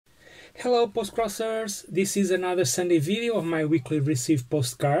Hello Postcrossers, this is another Sunday video of my weekly received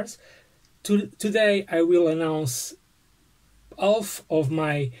postcards. Today I will announce half of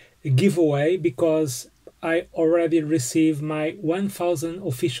my giveaway because I already received my 1000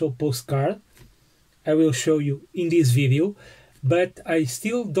 official postcard. I will show you in this video, but I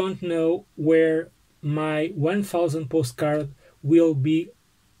still don't know where my 1000 postcard will be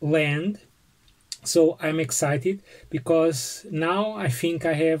land. So I'm excited because now I think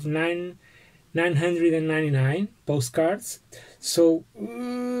I have 999 postcards. So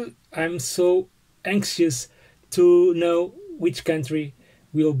I'm so anxious to know which country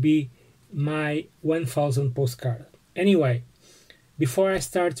will be my 1000 postcard. Anyway, before I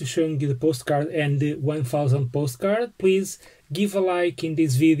start to showing you the postcard and the 1000 postcard, please give a like in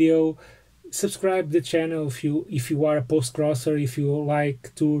this video. Subscribe the channel if you are a postcrosser, if you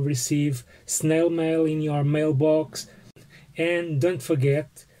like to receive snail mail in your mailbox, and don't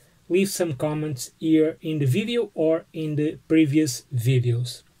forget, leave some comments here in the video or in the previous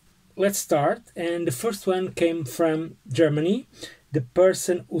videos. Let's start, and the first one came from Germany. The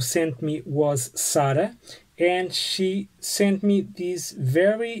person who sent me was Sarah, and she sent me this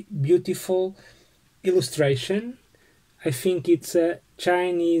very beautiful illustration. I think it's a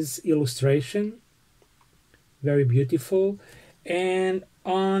Chinese illustration, very beautiful, and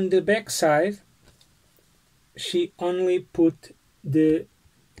on the back side she only put the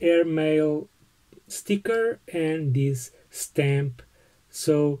airmail sticker and this stamp.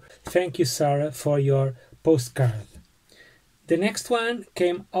 So thank you, Sarah, for your postcard. The next one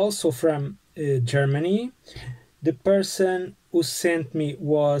came also from Germany. The person who sent me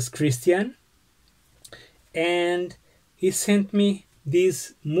was Christian, and he sent me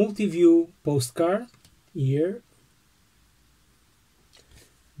this multi-view postcard here.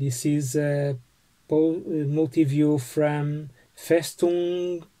 This is a multi-view from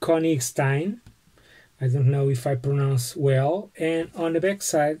Festung Königstein. I don't know if I pronounce well. And on the back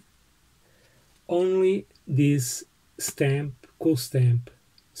side, only this stamp, cool stamp.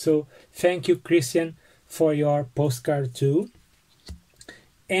 So thank you, Christian, for your postcard too.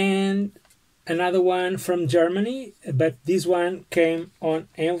 And another one from Germany, but this one came on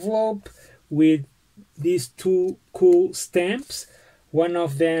envelope with these two cool stamps. One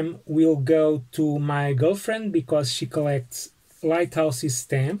of them will go to my girlfriend because she collects lighthouses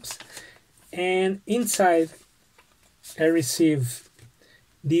stamps. And inside I received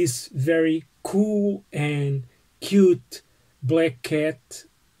this very cool and cute black cat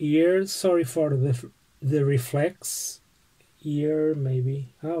here. Sorry for the reflex here,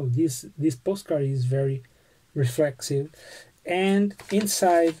 maybe. Oh, this postcard is very reflexive. And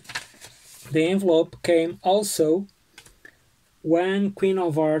inside the envelope came also one Queen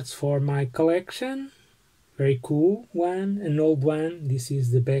of Hearts for my collection, very cool one, an old one, this is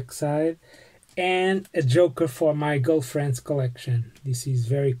the back side, and a Joker for my girlfriend's collection. This is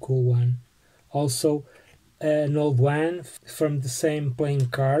very cool one, also an old one from the same playing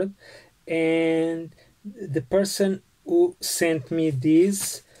card. And the person who sent me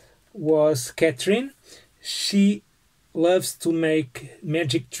this was Catherine. She loves to make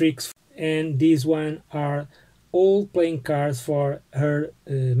magic tricks, and these one are all playing cards for her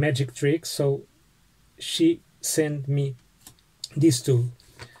magic tricks, so she sent me these two.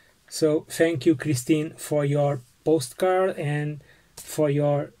 So thank you, Christine, for your postcard and for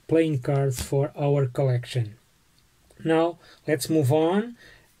your playing cards for our collection. Now let's move on.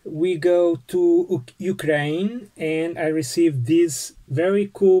 We go to Ukraine, and I received this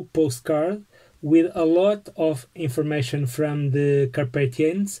very cool postcard with a lot of information from the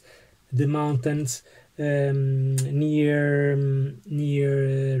Carpathians, the mountains near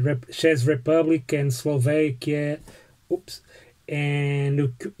Czech Republic and Slovakia,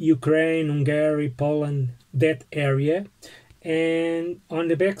 and Ukraine, Hungary, Poland, that area. And on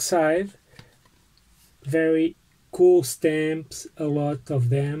the back side, very cool stamps, a lot of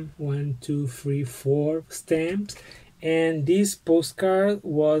them, 1, 2, 3, 4 stamps. And this postcard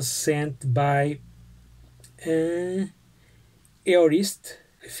was sent by Eurist,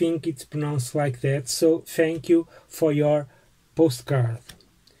 I think it's pronounced like that. So thank you for your postcard.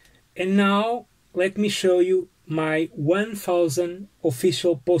 And now let me show you my 1000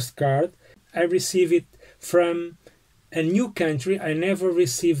 official postcard. I received it from a new country. I never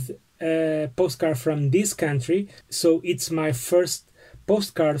received a postcard from this country, so it's my first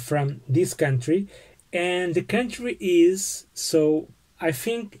postcard from this country. And the country is, so I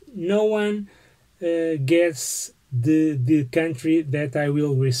think no one gets the country that I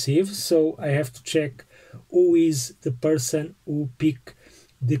will receive, so I have to check who is the person who pick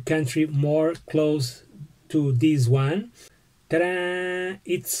the country more close to this one. Ta-da!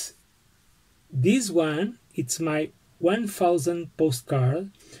 It's this one, it's my 1000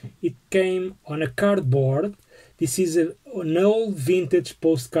 postcard. It came on a cardboard. This is an old vintage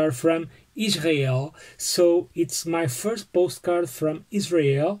postcard from Israel. So it's my first postcard from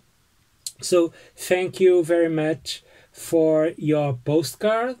Israel. So thank you very much for your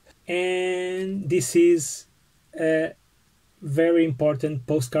postcard. And this is a very important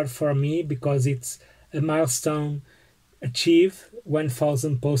postcard for me because it's a milestone achieved,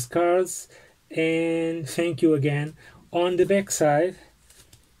 1000 postcards. And thank you again. On the back side,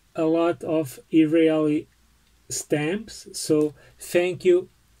 a lot of Israeli stamps. So thank you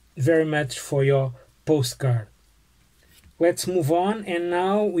very much for your postcard. Let's move on, and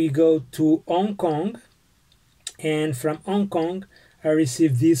now we go to Hong Kong. And from Hong Kong, I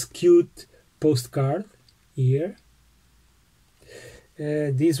received this cute postcard here.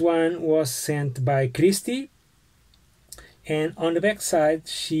 This one was sent by Christy, and on the back side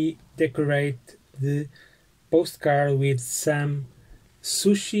she decorated the postcard with some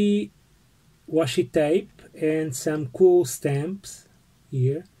sushi washi tape and some cool stamps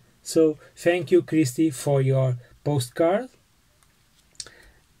here. So thank you, Christy, for your postcard.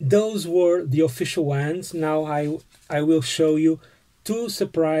 Those were the official ones. Now I will show you two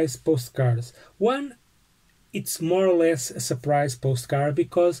surprise postcards. One, it's more or less a surprise postcard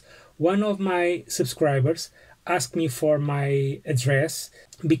because one of my subscribers asked me for my address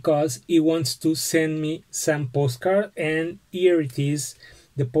because he wants to send me some postcard, and here it is,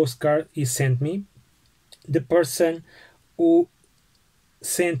 the postcard he sent me. The person who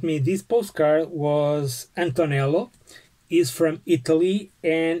sent me this postcard was Antonello. He's from Italy,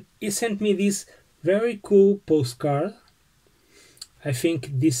 and he sent me this very cool postcard. I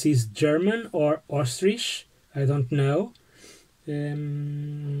think this is German or Austrish, I don't know.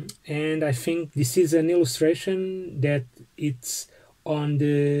 And I think this is an illustration that it's on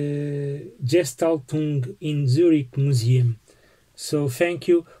the Gestaltung in Zurich Museum. So thank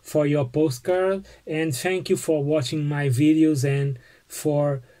you for your postcard, and thank you for watching my videos and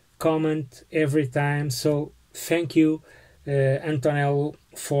for comment every time. So thank you, Antonello,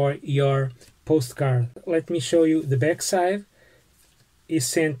 for your postcard. Let me show you the back side. He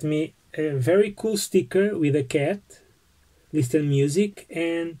sent me a very cool sticker with a cat, Listen Music,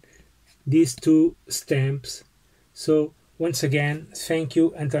 and these two stamps. So once again, thank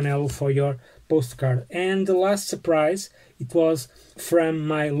you, Antonello, for your postcard. And the last surprise, it was from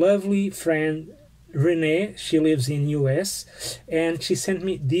my lovely friend Renee. She lives in US, and she sent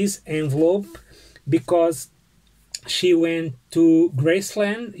me this envelope because she went to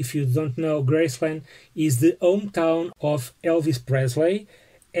Graceland. If you don't know, Graceland is the hometown of Elvis Presley,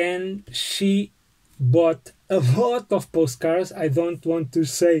 and she bought a lot of postcards. I don't want to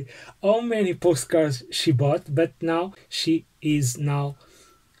say how many postcards she bought, but now she is now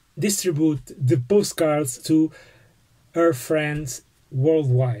distribute the postcards to her friends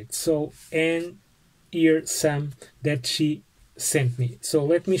worldwide. So, and here some that she sent me. So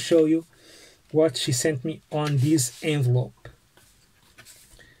let me show you what she sent me on this envelope.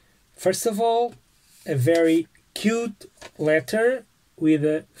 First of all, a very cute letter with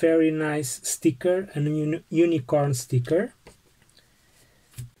a very nice sticker, a unicorn sticker.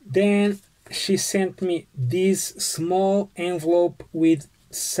 Then she sent me this small envelope with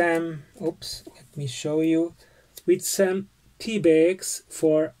some, oops, let me show you, with some tea bags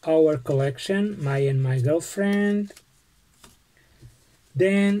for our collection, my and my girlfriend.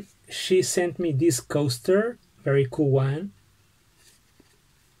 Then she sent me this coaster, very cool one.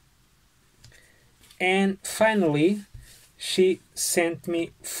 And finally, she sent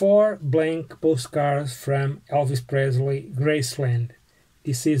me 4 blank postcards from Elvis Presley, Graceland.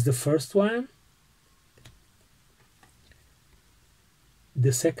 This is the first one,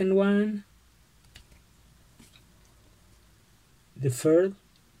 the second one, the third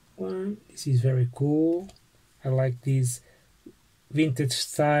one. This is very cool. I like this vintage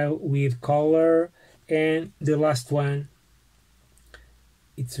style with color. And the last one,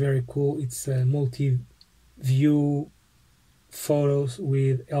 it's very cool. It's a multi-view photos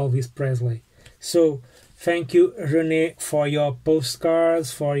with Elvis Presley. So thank you, Renee, for your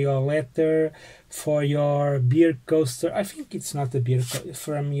postcards, for your letter, for your beer coaster. I think it's not a beer coaster.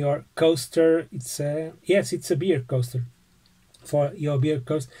 From your coaster, it's a, yes, it's a beer coaster. For your beer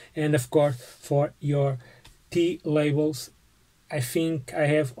coaster, and of course for your tea labels. I think I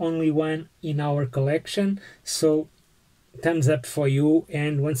have only one in our collection, so thumbs up for you,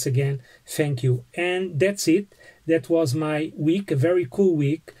 and once again thank you. And that's it. That was my week, a very cool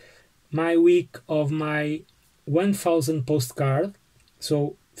week, my week of my 1000 postcard.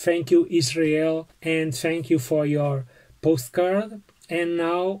 So thank you, Israel, and thank you for your postcard. and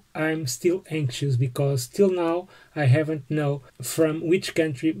now I'm still anxious because till now I haven't know from which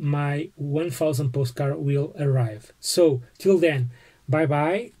country my 1000 postcard will arrive. So till then, bye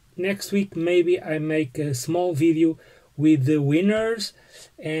bye. Next week maybe I make a small video with the winners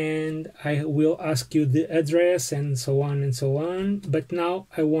and I will ask you the address and so on and so on. But now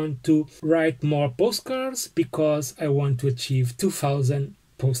I want to write more postcards because I want to achieve 2000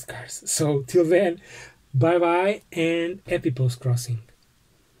 postcards. So till then, bye bye and happy postcrossing.